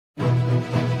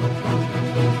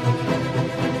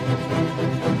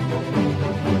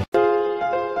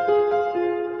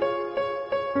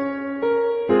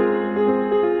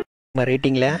நம்ம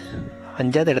ரேட்டிங்கில்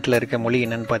 5வது இடத்துல இருக்க மொழி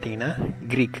என்னென்னு பார்த்தீங்கன்னா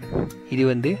க்ரீக். இது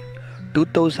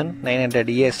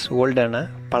 2900 இயர்ஸ் ஓல்டான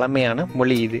பழமையான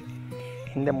மொழி.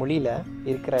 இந்த மொழியில்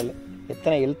இருக்கிற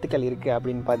எத்தனை எழுத்துக்கள் இருக்குது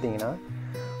அப்படின்னு பார்த்தீங்கன்னா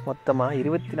மொத்தமாக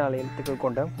 24 எழுத்துக்கள்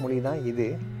கொண்ட மொழி தான் இது.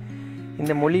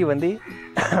 இந்த மொழி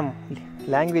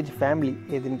லாங்குவேஜ் ஃபேமிலி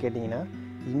எதுன்னு கேட்டிங்கன்னா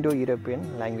இண்டோ யூரோப்பியன்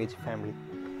லாங்குவேஜ் ஃபேமிலி.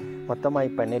 மொத்தமாக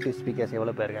இப்போ நேட்டிவ் ஸ்பீக்கர்ஸ்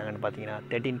எவ்வளோ பேர் இருக்காங்கன்னு பார்த்தீங்கன்னா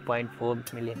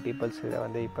 13.4 மில்லியன் பீப்புள்ஸ்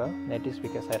இப்போ நேட்டிவ்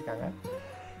ஸ்பீக்கர்ஸாக இருக்காங்க.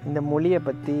 இந்த மொழியை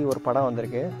பற்றி ஒரு படம்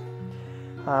வந்திருக்கு.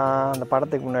 அந்த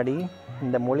படத்துக்கு முன்னாடி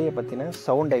இந்த மொழியை பற்றின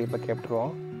சவுண்டை இப்போ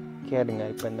கேட்டுருவோம். கேளுங்க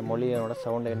இப்போ இந்த μொழியோட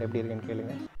சவுண்டு எப்படி இருக்குன்னு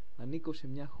கேளுங்க. Ανήκω σε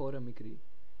μια χώρα μικρή.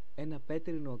 Ένα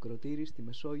πέτρινο ακροτήρι στη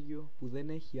Μεσόγειο που δεν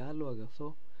έχει άλλο αγαθό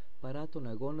παρά τον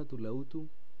αγώνα του λαού του,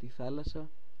 τη θάλασσα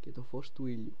και το φως του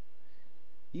ήλιου.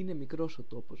 Είναι μικρός ο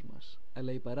τόπος μας,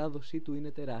 αλλά η παράδοσή του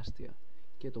είναι τεράστια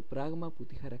και το πράγμα που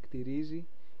τη χαρακτηρίζει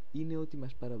είναι ότι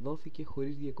μας παραδόθηκε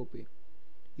χωρίς διακοπή.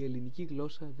 Η ελληνική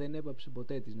γλώσσα δεν έπαψε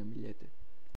ποτέ της να μιλιέται.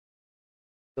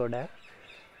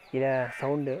 இதை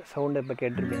சவுண்டு இப்போ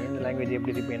கேட்டிருப்பீங்க. இந்த லாங்குவேஜ்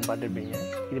எப்படி இருப்பீங்கன்னு பார்த்துருப்பீங்க.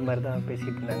 இது மாதிரி தான்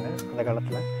பேசிகிட்டு இருந்தாங்க அந்த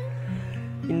காலத்தில்.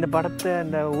 இந்த படத்தை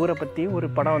இந்த ஊரை பற்றி ஒரு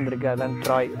படம் வந்திருக்கு. அதான்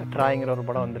ட்ராய்ங்கிற ஒரு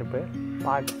படம் வந்திருக்கு.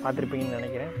 பார்த்துருப்பீங்கன்னு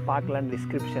நினைக்கிறேன். பார்க்கலான்னு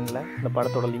டிஸ்கிரிப்ஷனில் இந்த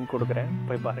படத்தோட லிங்க் கொடுக்குறேன்,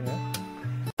 போய் பாருங்கள்.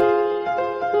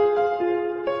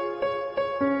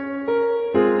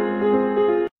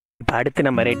 இப்போ அடுத்து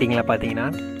நம்ம ரேட்டிங்கில் பார்த்தீங்கன்னா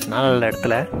 4வது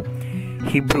இடத்துல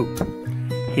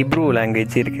ஹிப்ரூ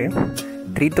லாங்குவேஜ் இருக்குது.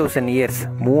 3000 இயர்ஸ்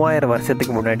 3000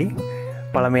 வருஷத்துக்கு முன்னாடி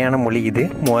பழமையான மொழி இது.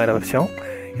 3000 வருஷம்.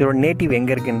 இதோட நேட்டிவ்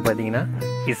எங்கே இருக்குதுன்னு பார்த்தீங்கன்னா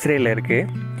இஸ்ரேலில் இருக்குது.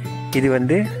 இது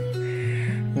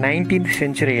 19th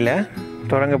செஞ்சுரியில்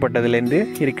தொடங்கப்பட்டதுலேருந்து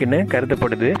இருக்குதுன்னு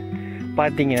கருதப்படுது.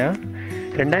 பார்த்தீங்கன்னா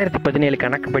 2017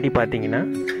 கணக்குப்படி பார்த்தீங்கன்னா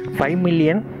 5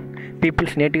 மில்லியன்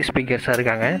பீப்புள்ஸ் நேட்டிவ் ஸ்பீக்கர்ஸாக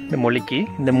இருக்காங்க இந்த மொழிக்கு.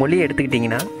 இந்த மொழியை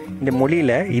எடுத்துக்கிட்டிங்கன்னா இந்த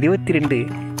மொழியில் 22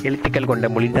 எழுத்துக்கள் கொண்ட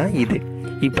மொழி தான் இது.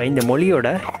 இப்போ இந்த மொழியோட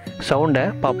சவுண்டை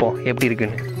பார்ப்போம் எப்படி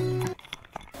இருக்குன்னு.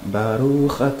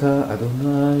 ברוך אתה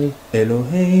אדוני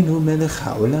אלוהינו מלך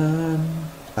העולם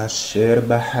אשר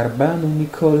בחר בנו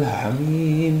מכל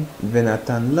העמים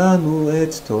ונתן לנו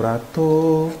את תורתו.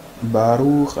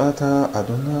 ברוך אתה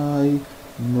אדוני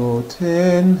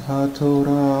נותן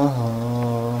התורה.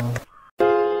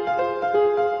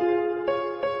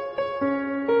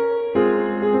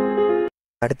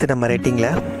 அடுத்து நம்ம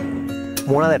ரேட்டிங்கில்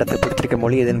 3வது இடத்தை பிடிச்சிருக்க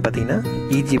மொழி எதுன்னு பார்த்தீங்கன்னா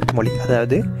ஈஜிப்ட் மொழி,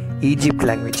 அதாவது ஈஜிப்ட்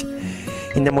லாங்குவேஜ்.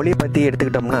 இந்த மொழியை பற்றி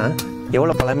எடுத்துக்கிட்டோம்னா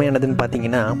எவ்வளோ பழமையானதுன்னு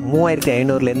பார்த்தீங்கன்னா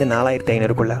 3500லேருந்து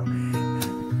 4500க்குள்ளே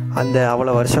அந்த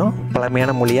அவ்வளோ வருஷம்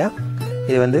பழமையான மொழியாக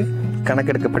இது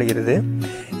கணக்கெடுக்கப்படுகிறது.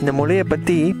 இந்த மொழியை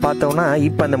பற்றி பார்த்தோம்னா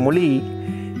இப்போ அந்த மொழி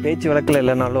பேச்சு வழக்கில்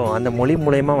இல்லைனாலும் அந்த மொழி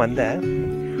மூலயமா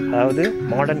அதாவது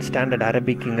மாடர்ன் ஸ்டாண்டர்ட்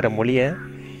அரபிக்குங்கிற மொழியை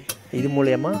இது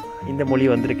மூலயமா இந்த மொழி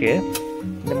வந்திருக்கு.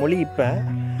 இந்த மொழி இப்போ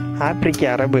ஆப்பிரிக்க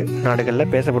அரபு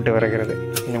நாடுகளில் பேசப்பட்டு வருகிறது.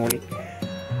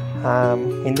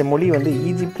 இந்த மொழி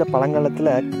ஈஜிப்டில்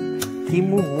பழங்காலத்தில்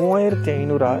கிமு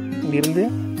 3500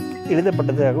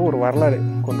 எழுதப்பட்டதாக ஒரு வரலாறு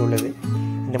கொண்டுள்ளது.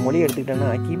 இந்த மொழியை எடுத்துக்கிட்டோன்னா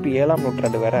கிபி 7ஆம்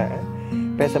நூற்றாண்டு வரை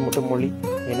பேசப்பட்ட மொழி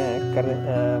என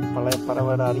பல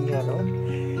அறிஞர்களால்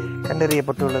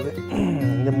கண்டறியப்பட்டுள்ளது.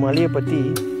 இந்த மொழியை பற்றி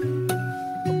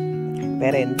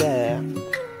வேறு எந்த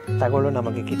தகவலும்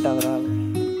நமக்கு கிட்டாததால்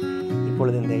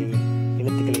இப்பொழுது இந்த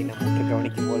எழுத்துக்களை நம்ம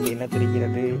கவனிக்கும் போது என்ன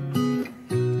தெரிகிறது,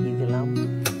 இதெல்லாம்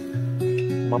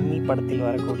மம்மி படத்தில்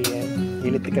வரக்கூடிய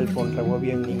எழுத்துக்கள் போன்ற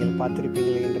ஓவியம் நீங்கள்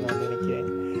பார்த்துருப்பீர்கள் என்று நான் நினைக்கிறேன்.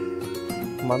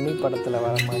 மம்மி படத்தில்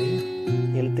வர மாதிரி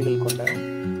எழுத்துக்கள் கொண்ட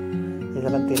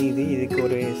இதெல்லாம் தெரியுது. இதுக்கு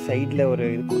ஒரு சைடில் ஒரு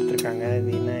இது கொடுத்துருக்காங்க.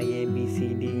 இது என்ன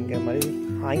ABCDங்கிற மாதிரி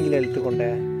ஆங்கில எழுத்து கொண்ட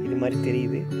இது மாதிரி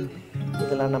தெரியுது.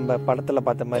 இதெல்லாம் நம்ம படத்தில்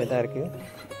பார்த்த மாதிரி தான் இருக்குது.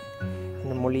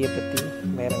 இந்த மொழியை பற்றி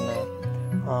வேறு என்ன,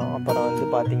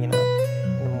 அப்புறம் பார்த்திங்கன்னா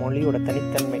இந்த மொழியோட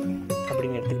தனித்தன்மை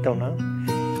அப்படின்னு எடுத்துக்கிட்டோம்னா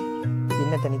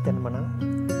என்ன தனித்தன்மைனா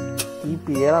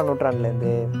கிபி 7ஆம்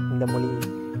நூற்றாண்டுலேருந்து இந்த மொழி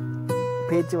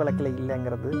பேச்சு வழக்கில்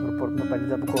இல்லைங்கிறது ஒரு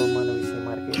பரிதாபமான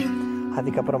விஷயமா இருக்குது.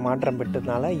 அதுக்கப்புறம் மாற்றம்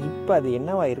பெற்றதுனால இப்போ அது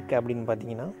என்னவா இருக்குது அப்படின்னு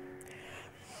பார்த்தீங்கன்னா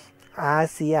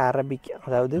ஆசிய அரபிக்,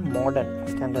 அதாவது மாடர்ன்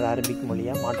ஸ்டாண்டர்ட் அரபிக்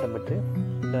மொழியாக மாற்றம் பெற்று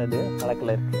இன்னும் அது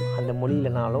வழக்கில் இருக்குது. அந்த மொழி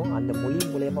இல்லைனாலும் அந்த மொழி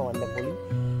மூலயமா வந்த மொழி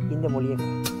இந்த மொழியை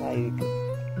இருக்குது.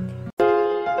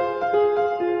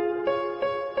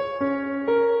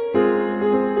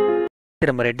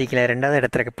 நம்ம ரெட்டிக்கில் 2வது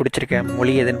இடத்துல பிடிச்சிருக்க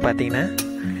மொழி எதுன்னு பார்த்தீங்கன்னா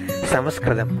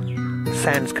சமஸ்கிருதம்,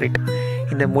 சான்ஸ்கிரிட்.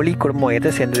 இந்த மொழி குடும்பம் எதை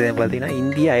சேர்ந்ததுன்னு பார்த்தீங்கன்னா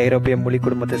இந்திய ஐரோப்பிய மொழி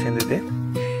குடும்பத்தை சேர்ந்தது.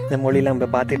 இந்த மொழியெலாம் நம்ம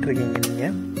பார்த்துட்ருக்கீங்க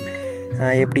நீங்கள்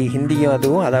எப்படி ஹிந்தியும்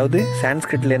அதுவும், அதாவது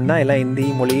சான்ஸ்கிரிட்லேருந்து தான் எல்லாம் இந்தி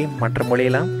மொழி மற்ற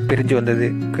மொழியெல்லாம் பிரிஞ்சு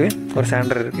வந்ததுக்கு ஒரு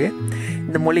சான்று இருக்குது.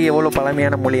 இந்த மொழி எவ்வளோ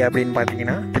பழமையான மொழி அப்படின்னு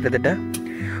பார்த்தீங்கன்னா கிட்டத்தட்ட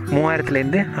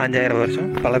 3000லேருந்து 5000 வருஷம்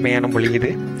பழமையான மொழி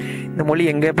இது. இந்த மொழி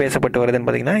எங்கே பேசப்பட்டு வருதுன்னு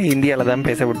பார்த்திங்கன்னா இந்தியாவில் தான்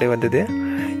பேசப்பட்டு வந்தது.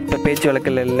 இப்போ பேச்சு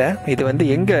வழக்கில் இல்லை. இது வந்து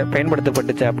எங்கே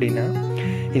பயன்படுத்தப்பட்டுச்சு அப்படின்னா,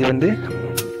 இது வந்து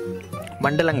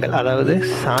மண்டலங்கள், அதாவது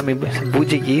சாமி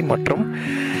பூஜைக்கு மற்றும்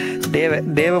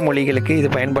தேவ மொழிகளுக்கு இது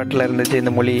பயன்பாட்டில் இருந்துச்சு.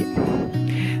 இந்த மொழி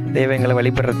தெய்வங்களை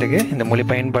வழிபடுறதுக்கு இந்த மொழி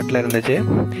பயன்பாட்டில் இருந்துச்சு.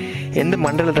 எந்த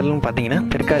மண்டலத்தில்னு பார்த்தீங்கன்னா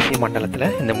தெற்காசிய மண்டலத்தில்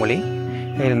இந்த மொழி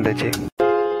இருந்துச்சு.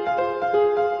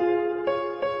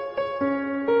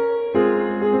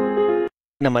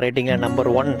 நம்ம ரேட்டிங்கில் நம்பர்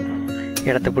 1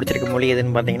 இடத்த பிடிச்சிருக்க மொழி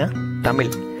எதுன்னு பார்த்தீங்கன்னா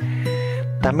தமிழ்.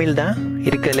 தமிழ் தான்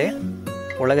இருக்கிறதுலே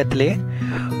உலகத்திலே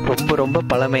ரொம்ப ரொம்ப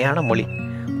பழமையான மொழி.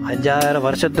 5000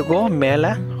 வருஷத்துக்கும்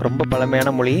மேலே ரொம்ப பழமையான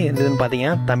மொழி எதுன்னு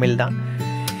பார்த்தீங்கன்னா தமிழ் தான்.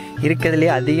 இருக்கிறதுலே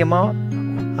அதிகமாக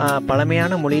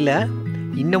பழமையான மொழியில்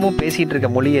இன்னமும் பேசிகிட்டு இருக்க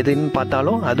மொழி எதுன்னு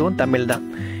பார்த்தாலும் அதுவும் தமிழ் தான்.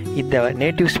 இந்த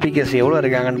நேட்டிவ் ஸ்பீக்கர்ஸ் எவ்வளோ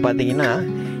இருக்காங்கன்னு பார்த்தீங்கன்னா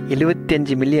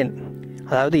 75 மில்லியன்.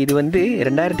 அதாவது இது வந்து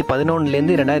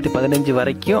 2011லேருந்து 2015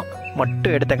 வரைக்கும்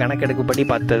மட்டும் எடுத்த கணக்கெடுப்புப்படி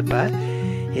பார்த்தப்ப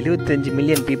 75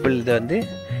 மில்லியன் பீப்புள் இதை வந்து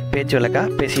பேச்சு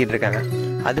வழக்காக பேசிகிட்டு இருக்காங்க.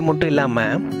 அது மட்டும்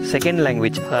இல்லாமல் செகண்ட்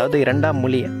லாங்குவேஜ், அதாவது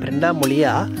ரெண்டாம்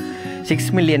மொழியாக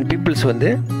 6 மில்லியன் பீப்புள்ஸ்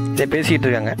வந்து இதை பேசிகிட்டு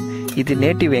இருக்காங்க. இது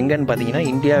நேட்டிவ் எங்கன்னு பார்த்தீங்கன்னா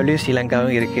இந்தியாவிலையும்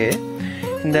ஸ்ரீலங்காவும் இருக்குது.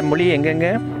 இந்த மொழி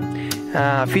எங்கெங்கே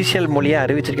அஃபிஷியல் மொழியாக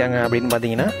அறிவிச்சிருக்காங்க அப்படின்னு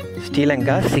பார்த்தீங்கன்னா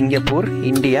ஸ்ரீலங்கா, சிங்கப்பூர்,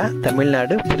 இந்தியா,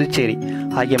 தமிழ்நாடு, புதுச்சேரி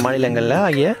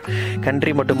ஆகிய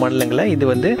கண்ட்ரி மற்றும் மாநிலங்களில் இது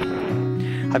வந்து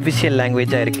அஃபிஷியல்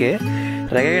லாங்குவேஜாக இருக்குது.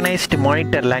 ரெகனைஸ்டு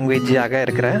மானிட்டர் லாங்குவேஜாக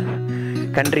இருக்கிற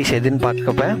கண்ட்ரிஸ் எதுன்னு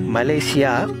பார்க்கப்ப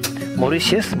மலேசியா,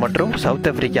 மொரிஷியஸ் மற்றும் சவுத்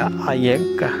ஆஃப்ரிக்கா ஆகிய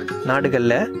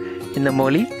நாடுகளில் இந்த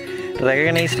மொழி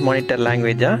ரெகனைஸ்டு மானிட்டர்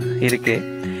லாங்குவேஜாக இருக்குது.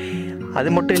 அது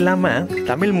மட்டும் இல்லாமல்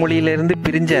தமிழ் மொழியிலேருந்து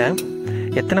பிரிஞ்ச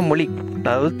எத்தனை மொழி,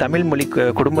 அதாவது தமிழ் மொழி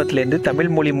குடும்பத்திலேருந்து தமிழ்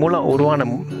மொழி மூலம் உருவான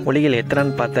மொழிகள்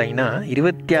எத்தனைன்னு பார்த்தாங்கன்னா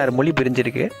 26 மொழி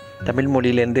பிரிஞ்சிருக்கு. தமிழ்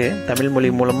மொழியிலேருந்து தமிழ் மொழி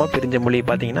மூலமாக பிரிஞ்ச மொழி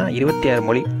பார்த்திங்கன்னா 26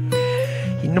 மொழி.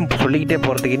 இன்னும் சொல்லிக்கிட்டே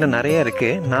போகிறதுக்கு இன்னும் நிறைய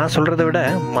இருக்குது. நான் சொல்கிறத விட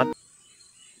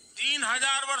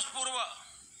 3000 वर्ष पूर्व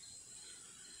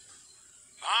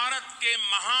भारत के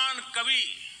महान कवि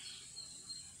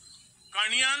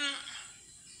कणियन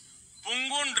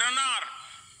पुंगुन ड्रनार,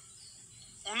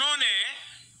 उन्होंने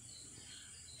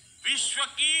विश्व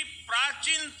की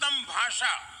प्राचीनतम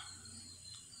भाषा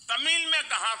तमिल में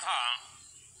कहा था,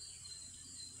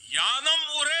 यादम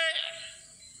उरे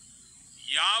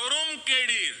यावरुम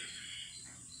केडीर,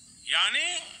 यानी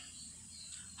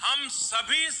हम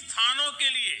सभी स्थानों के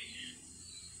लिए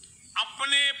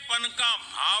अपनेपन का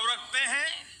भाव रखते हैं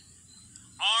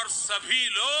और सभी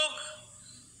लोग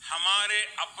हमारे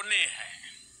अपने हैं।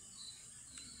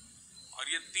 और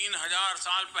ये 3000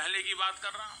 साल पहले की बात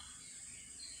कर रहा हूं।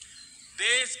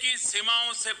 देश की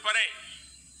सीमाओं से परे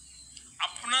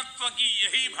अपनत्व की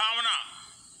यही भावना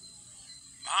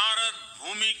भारत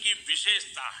भूमि की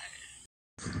विशेषता है।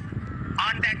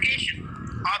 On the occasion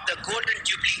of the Golden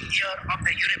Jubilee year of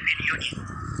the European Union,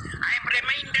 I am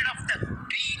reminded of the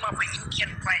dream of an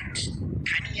Indian poet,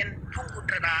 Kaniyan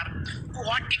Pungutranar, who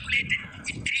articulated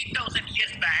it 3000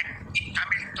 years back in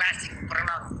Tamil classic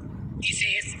Puranadu. He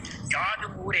says,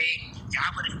 Yadum Ure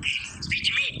Yavarunke, which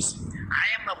means, I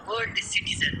am a world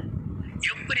citizen.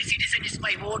 Every citizen is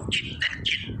my own kin and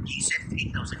kin, he said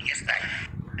 3000 years back.